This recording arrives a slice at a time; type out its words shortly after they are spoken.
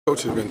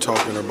Coach has been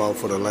talking about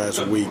for the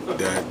last week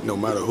that no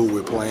matter who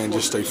we're playing,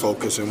 just stay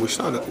focused, and we're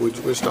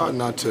starting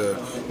not to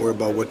worry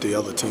about what the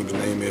other team's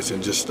name is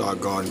and just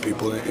start guarding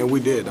people, and we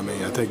did. I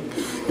mean, I think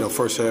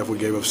first half we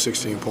gave up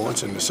 16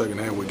 points, and the second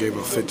half we gave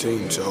up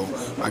 15. So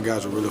our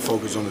guys are really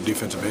focused on the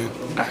defensive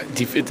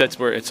end. That's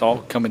where it's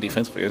all coming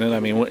defensively, isn't it? I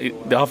mean,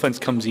 the offense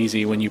comes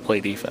easy when you play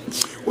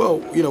defense. Well,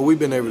 we've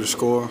been able to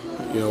score,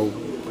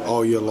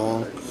 all year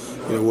long.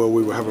 Where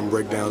we were having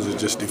breakdowns is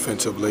just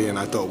defensively, and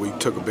I thought we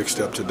took a big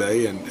step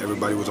today, and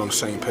everybody was on the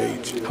same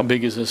page. How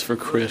big is this for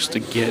Chris to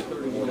get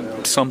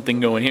something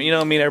going here?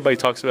 Everybody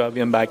talks about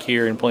being back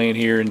here and playing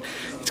here, and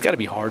it's got to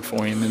be hard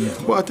for him.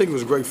 Well, I think it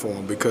was great for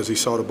him because he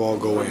saw the ball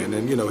go in,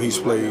 and he's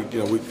played.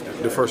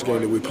 The first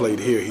game that we played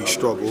here, he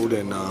struggled,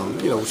 and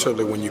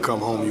certainly when you come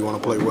home, you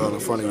want to play well in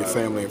front of your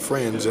family and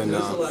friends, and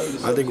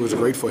I think it was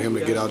great for him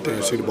to get out there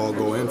and see the ball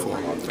go in for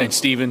him. And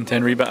Steven,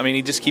 10 rebounds. I mean,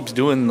 he just keeps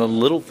doing the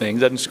little things.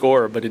 Doesn't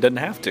score, but he doesn't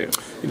have to.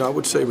 I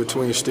would say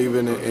between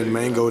Steven and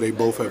Mango, they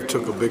both have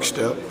took a big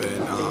step,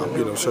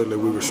 and certainly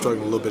we were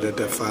struggling a little bit at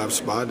that 5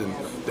 spot, and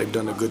they've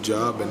done a good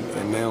job,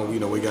 and now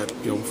we got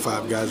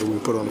 5 guys that we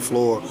put on the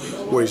floor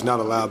where he's not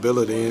a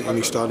liability, and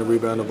he's starting to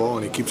rebound the ball,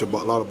 and he keeps a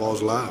lot of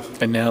balls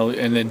alive. And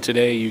then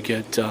today you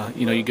get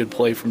you get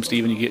play from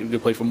Steven, you get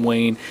good play from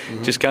Wayne.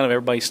 Mm-hmm. Just kind of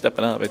everybody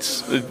stepping up.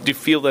 Do you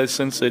feel that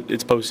sense that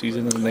it's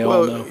postseason and they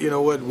all know? You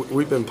know what,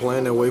 we've been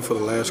playing that way for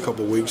the last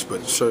couple of weeks,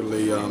 but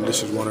certainly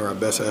this is one of our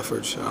best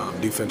efforts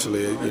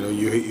defensively.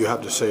 You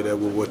have to say that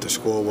with what the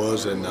score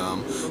was, and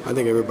I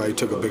think everybody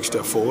took a big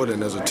step forward,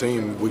 and as a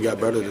team we got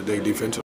better today defensively.